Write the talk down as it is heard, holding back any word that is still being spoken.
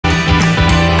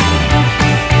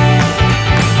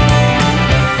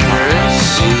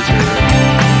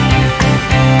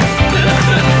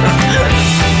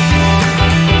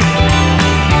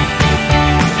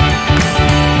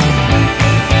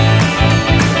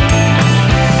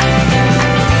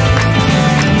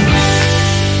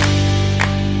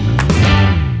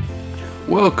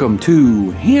Welcome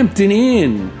to Hampton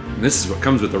Inn. This is what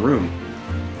comes with the room.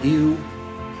 Ew.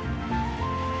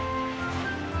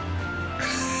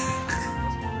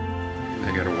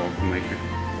 I got a waffle maker.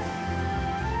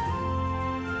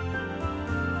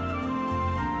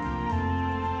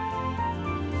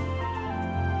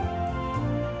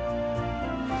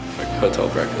 Like hotel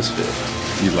breakfast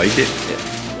food. You like it? Yeah.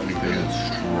 I think they had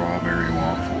strawberry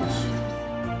waffles.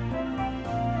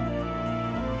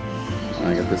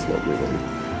 I got this lovely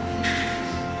one.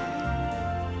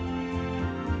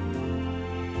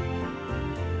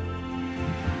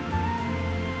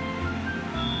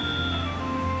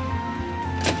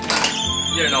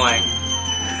 You're annoying.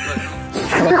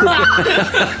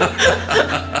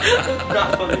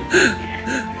 Not funny.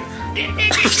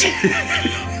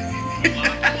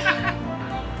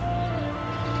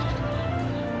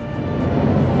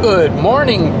 Good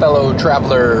morning, fellow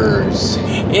travelers.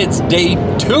 It's day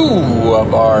 2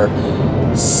 of our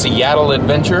Seattle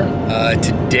adventure.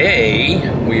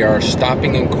 Today we are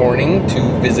stopping in Corning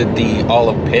to visit the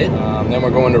Olive Pit. Then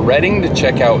we're going to Redding to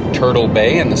check out Turtle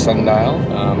Bay and the SunDial.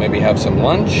 Maybe have some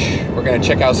lunch. We're going to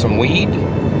check out some weed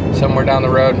somewhere down the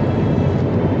road.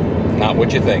 Not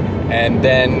what you think. And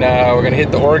then we're going to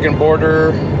hit the Oregon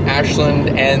border, Ashland,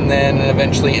 and then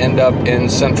eventually end up in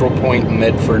Central Point,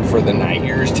 Medford for the night.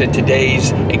 Here's to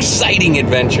today's exciting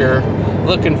adventure.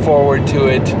 Looking forward to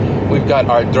it. We've got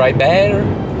our driver,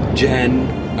 Jen,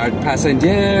 our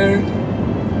passenger,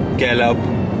 Caleb,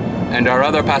 and our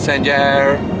other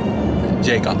passenger,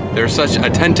 Jacob. They're such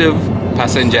attentive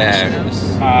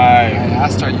passengers. I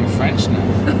asked, are you French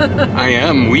now? I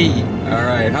am, we. All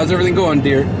right, how's everything going,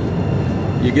 dear?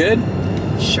 You good?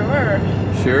 Sure.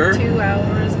 Sure? 2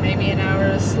 hours, maybe an hour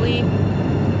of sleep.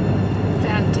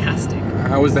 Fantastic.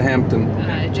 How was the Hampton?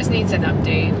 It just needs an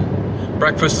update.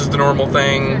 Breakfast is the normal Air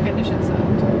thing. conditioning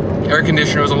sucked. Air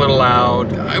conditioner was a little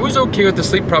loud. I was okay with the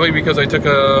sleep probably because I took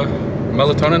a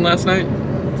melatonin last night.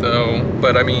 So,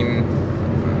 but I mean,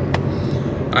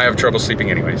 I have trouble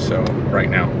sleeping anyway, so right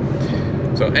now.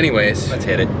 So anyways, let's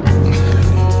hit it.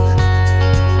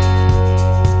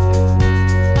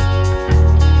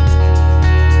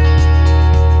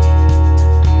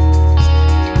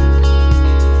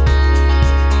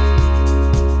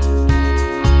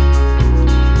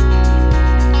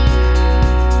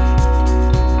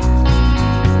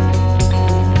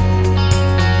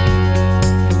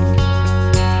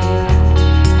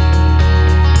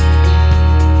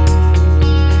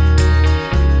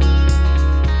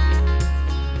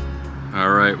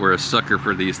 We're a sucker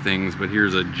for these things, but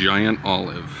here's a giant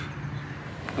olive.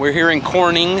 We're here in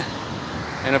Corning,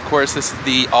 and of course this is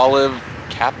the olive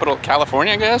capital,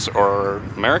 California, I guess, or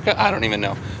America? I don't even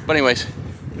know. But anyways,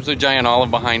 there's a giant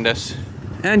olive behind us.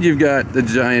 And you've got the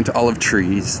giant olive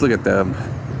trees. Look at them.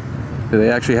 Do they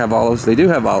actually have olives? They do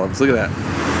have olives. Look at that.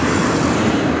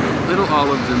 Little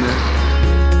olives in there.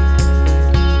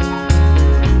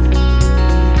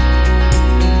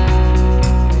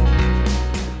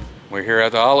 We're here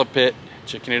at the Olive Pit,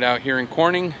 checking it out here in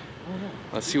Corning.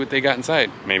 Let's see what they got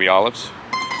inside. Maybe olives.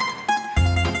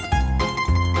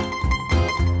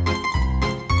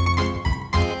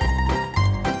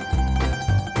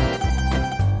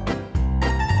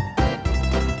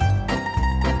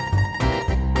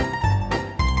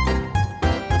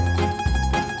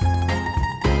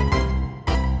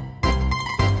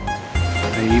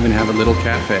 They even have a little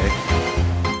cafe.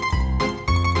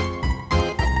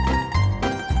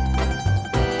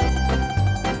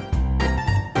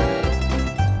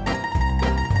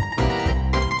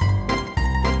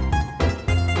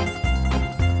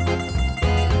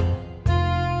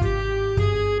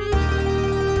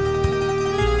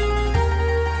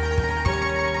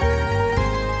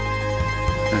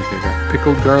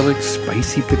 Pickled garlic,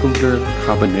 spicy pickled garlic,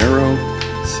 habanero,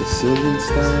 Sicilian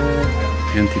style,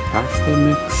 antipasta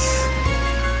mix,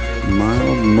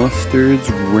 mild mustards,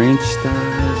 ranch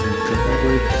styles, and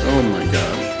garlic. Oh my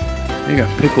gosh. They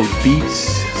got pickled beets,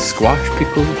 squash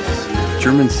pickles,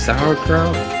 German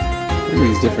sauerkraut. Look at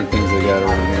these different things they got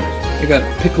around here. They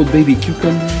got pickled baby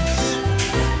cucumbers,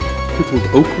 pickled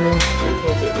okra,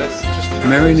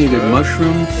 marinated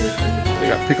mushrooms. They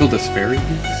got pickled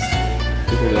asparagus.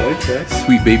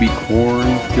 Sweet baby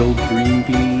corn, filled green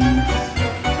beans,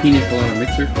 pina colada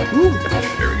mixer. Ooh,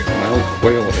 there we go. Mild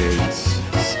quail eggs,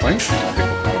 spicy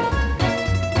pickled quail.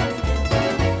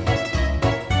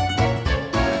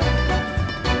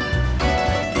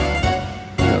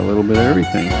 Got a little bit of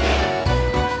everything.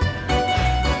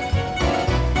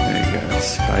 They got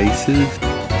spices.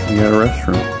 You got a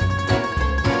restaurant.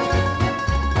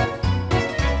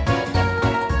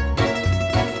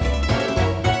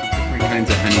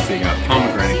 They got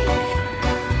pomegranate,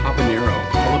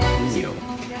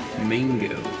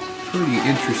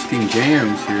 interesting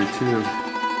jams here too.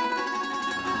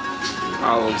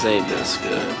 Olives ain't this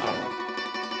good.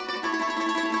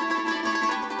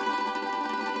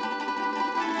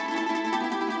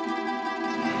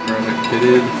 Garlic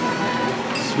pitted,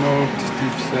 smoked,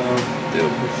 deep south,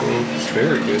 dill pickle,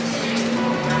 asparagus,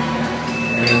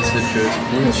 and citrus,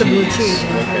 blue cheese.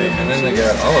 Okay, and then they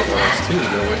got olive oils too to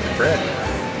go with the bread.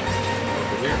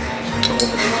 Over here.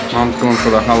 Mom's going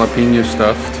for the jalapeno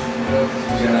stuffed.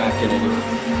 You're not gonna do it.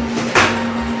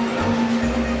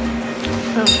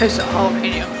 I don't taste the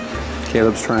jalapeno.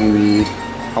 Caleb's trying the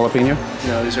jalapeno.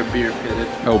 No, these are beer pitted.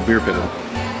 Oh, beer pitted.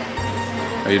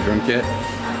 Are you drunk yet?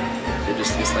 They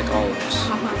just taste like olives.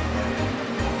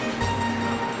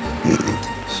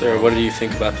 Sir, what do you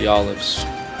think about the olives?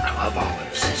 I love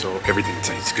olives, so everything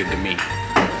tastes good to me.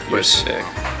 You're sick.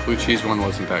 Blue cheese one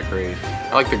wasn't that great.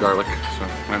 I like the garlic, so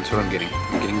that's what I'm getting.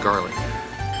 I'm getting garlic.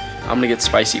 I'm gonna get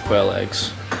spicy quail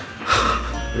eggs.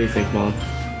 What do you think, Mom?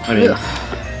 I mean,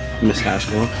 Miss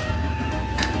Haskill.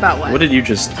 About what? What did you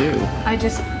just do? I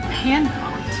just hand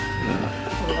pumped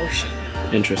lotion.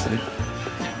 Interesting.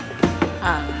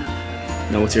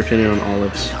 Now, what's your opinion on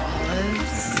olives?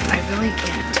 Olives, I really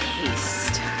can't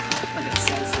taste what it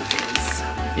says it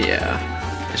is.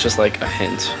 Yeah, it's just like a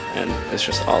hint, and it's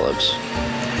just olives.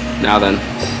 Now then,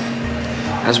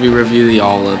 as we review the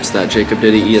olives that Jacob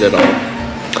didn't eat at all,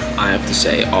 I have to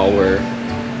say all were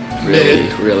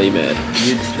really mid.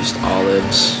 Just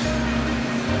olives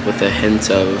with a hint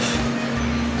of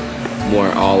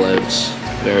more olives,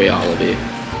 very olivey.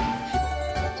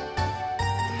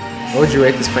 What would you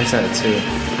rate this place out of 2?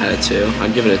 Out of 2,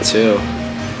 I'd give it a 2.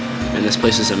 And this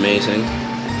place is amazing.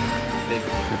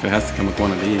 If it has to come with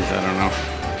one of these, I don't know.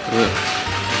 Ugh.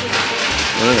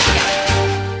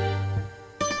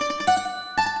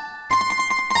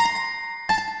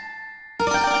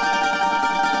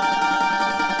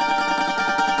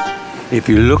 If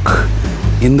you look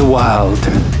in the wild,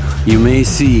 you may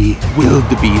see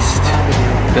wildebeest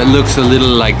that looks a little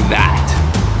like that.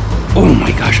 Oh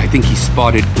my gosh, I think he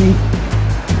spotted.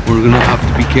 We're gonna have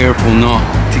to be careful not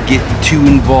to get too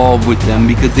involved with them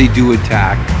because they do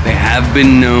attack. They have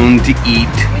been known to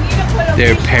eat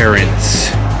their parents.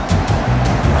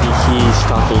 He's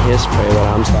stalking his prey,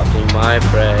 but I'm stalking my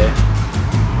prey.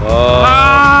 Oh,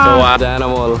 the wild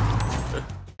animal.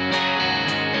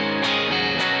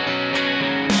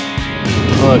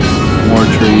 Look, more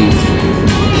trees.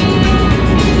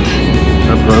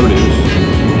 Or produce.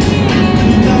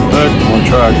 Look, more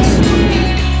trucks.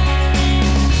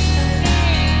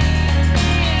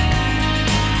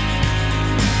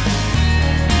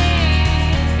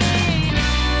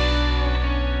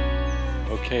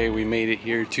 Okay, we made it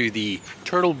here to the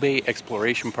Turtle Bay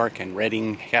Exploration Park in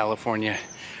Redding, California.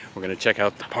 We're gonna check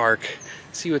out the park,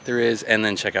 see what there is, and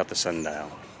then check out the sundial.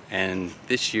 And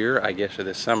this year, I guess, or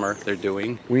this summer, they're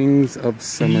doing Wings of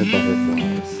Summer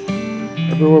Butterflies.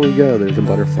 Everywhere we go, there's a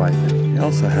butterfly thing. They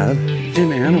also have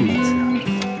an animal show.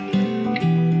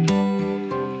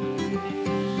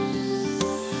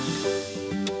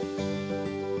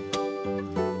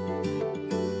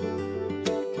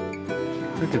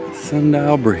 Look at the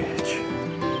SunDial Bridge.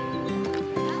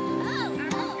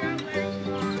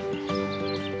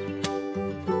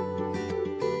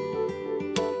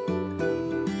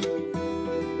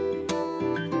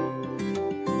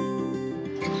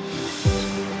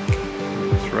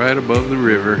 Right above the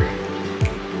river.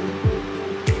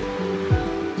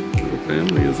 Little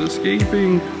family is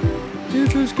escaping.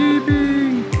 It's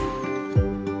escaping.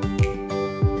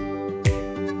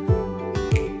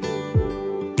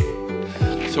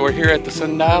 So we're here at the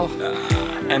sundial,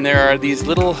 and there are these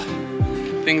little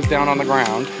things down on the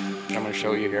ground that I'm going to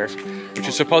show you here, which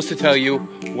is supposed to tell you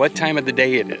what time of the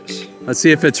day it is. Let's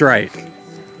see if it's right.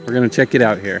 We're going to check it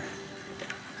out here.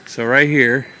 So right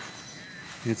here,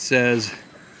 it says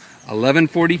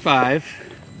 11:45,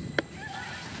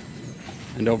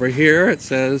 and over here it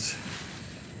says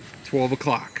 12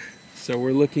 o'clock. So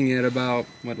we're looking at about,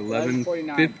 what,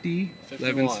 11:50?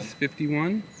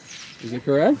 11:51? Is it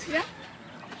correct? Yeah.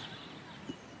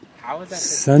 How is that?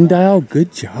 Sundial,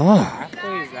 good job.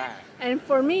 How is that? And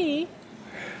for me,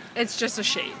 it's just a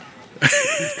shade.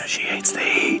 She hates the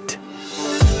heat.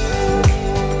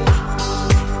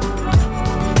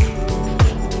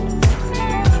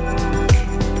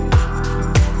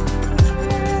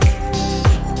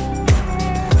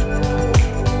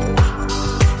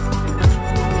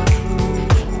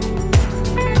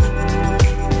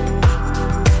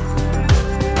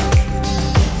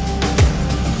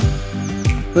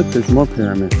 Look, there's more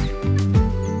pyramids.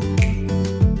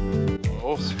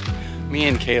 Me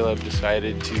and Caleb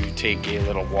decided to take a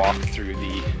little walk through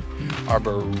the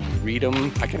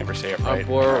Arboretum. I can never say it right.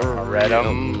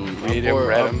 Arboretum.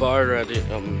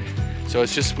 So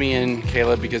it's just me and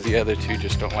Caleb because the other two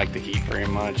just don't like the heat very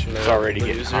much. It's already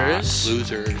getting hot.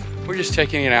 Losers. We're just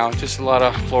taking it out. Just a lot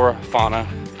of flora, fauna,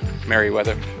 merry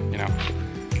weather, you know.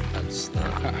 That's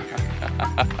not...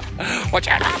 Watch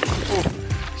out! Ooh.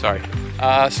 Sorry.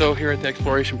 So here at the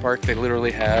Exploration Park, they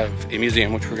literally have a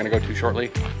museum, which we're going to go to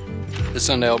shortly. The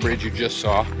SunDial Bridge you just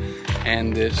saw,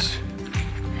 and this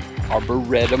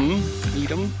Arboretum.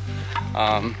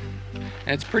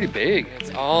 And it's pretty big.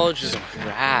 It's all just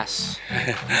grass.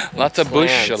 Lots of bush,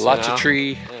 plants, lots you know? of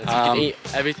tree. Yeah, you can eat.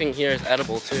 Everything here is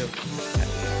edible too.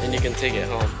 And you can take it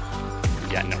home.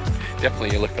 Yeah, no.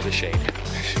 Definitely you look for the shade.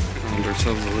 Found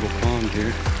ourselves a little pond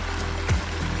here.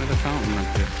 Got a fountain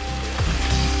up there.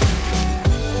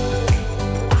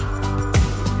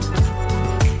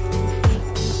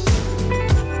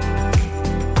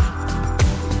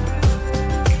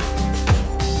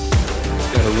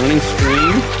 Got a running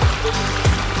stream.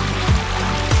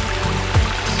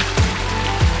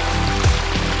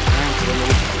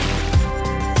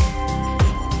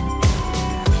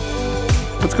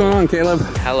 What's going on, Caleb?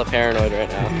 Hella paranoid right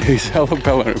now. He's hella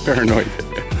paranoid.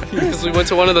 Because we went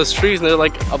to one of those trees and there are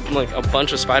like a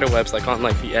bunch of spider webs like on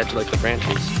like the edge of like the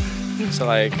branches. So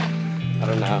like, I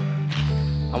don't know.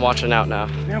 I'm watching out now.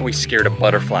 Now we scared of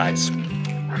butterflies.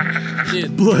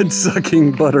 Dude,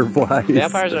 Blood-sucking butterflies.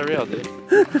 vampires are real, dude.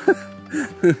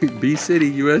 Bee City,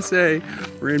 USA.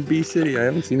 We're in Bee City. I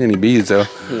haven't seen any bees though.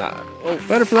 Nah. Oh,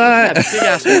 Butterfly! yeah, big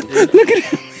ass one, dude. Look at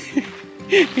him!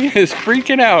 He is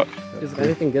freaking out. If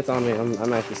anything gets on me,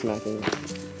 I'm actually smacking it.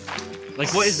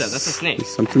 Like, what is that? That's a snake.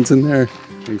 Something's in there.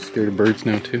 Are you scared of birds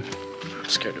now too? I'm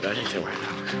scared of anything right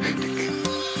now.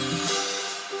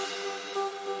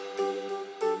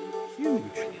 Huge.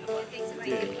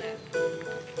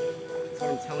 That's what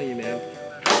I'm telling you, man.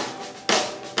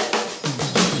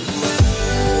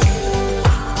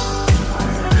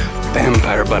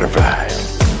 Vampire butterfly.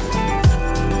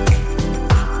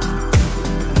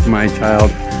 My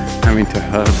child having to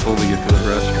hustle to get to the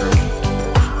restroom.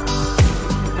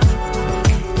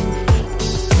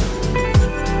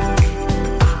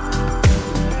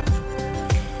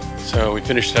 So we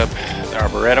finished up the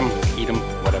Arboretum, eat 'em,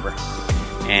 whatever.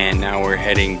 And now we're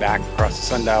heading back across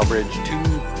the SunDial Bridge to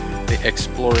the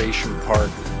Exploration Park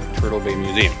Turtle Bay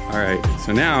Museum. All right,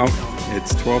 so now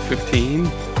it's 12:15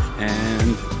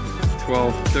 and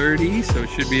 12:30, so it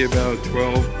should be about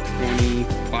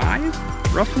 12:25,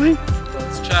 roughly.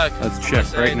 Let's check. Let's check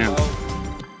right now.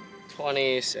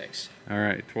 26. All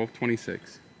right,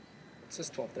 12:26. It says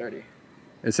 12:30.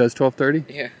 It says 12:30?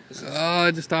 Yeah.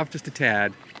 Oh, just off just a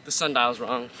tad. The sundial's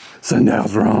wrong.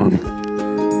 SunDial's wrong.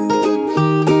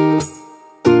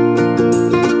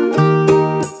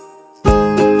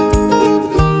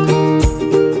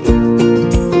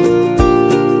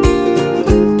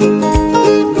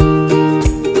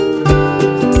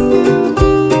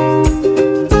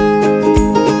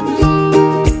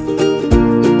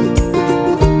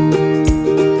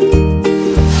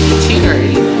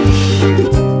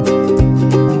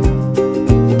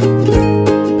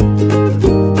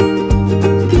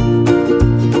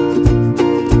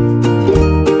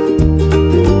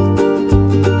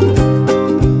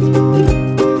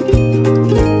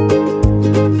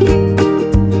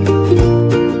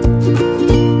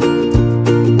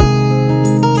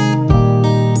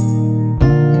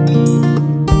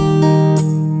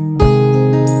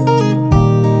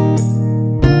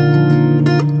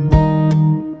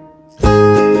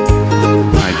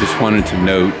 Wanted to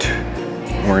note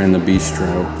we're in the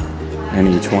bistro and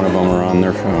each one of them are on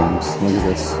their phones. Look at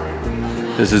this.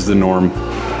 This is the norm.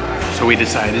 So we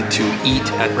decided to eat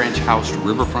at Branch House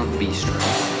Riverfront Bistro.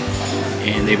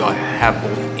 And they have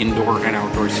both indoor and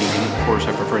outdoor seating. Of course,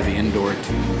 I prefer the indoor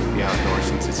to the outdoor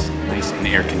since it's nice and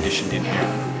air conditioned in here.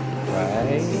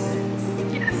 Right?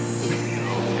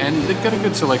 And they've got a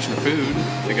good selection of food.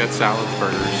 They got salads,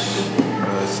 burgers,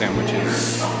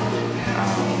 sandwiches,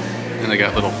 and they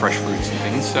got little fresh fruits and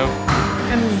things. So.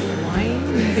 And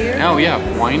wine, beer? Oh yeah,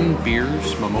 wine,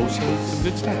 beers, mimosas, some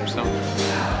good stuff. So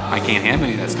I can't have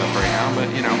any of that stuff right now, but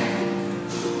you know,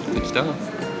 good stuff.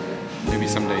 Maybe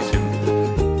someday soon.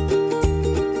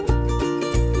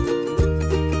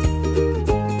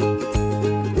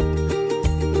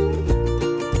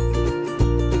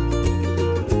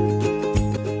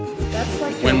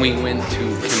 When we went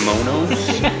to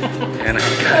Kimonos and I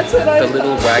got the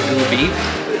little Wagyu beef,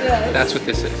 that's what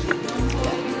this is.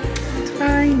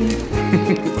 Tiny.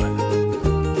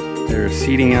 There's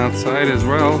seating outside as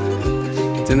well.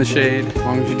 It's in the shade, as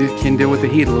long as you can deal with the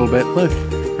heat a little bit. Look,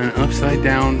 an upside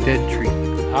down dead tree.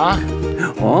 Huh?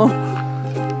 Oh,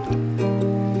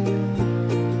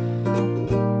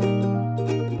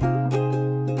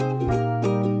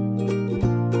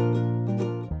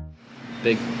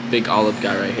 Big olive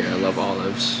guy right here. I love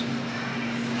olives.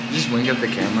 Just wink at the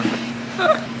camera.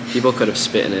 People could have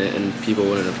spit in it and people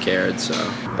wouldn't have cared, so.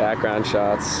 Background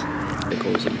shots.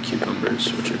 Pickles and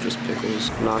cucumbers, which are just pickles.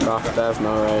 Knock off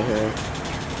Bevmo right here.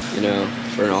 You know,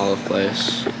 for an olive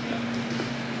place.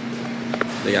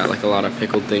 They got like a lot of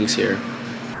pickled things here.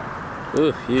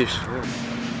 Ooh, yeesh.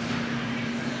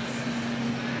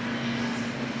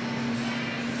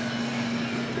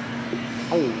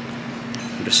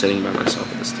 I'm just sitting by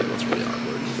myself at this table. It's really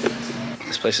awkward.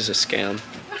 This place is a scam.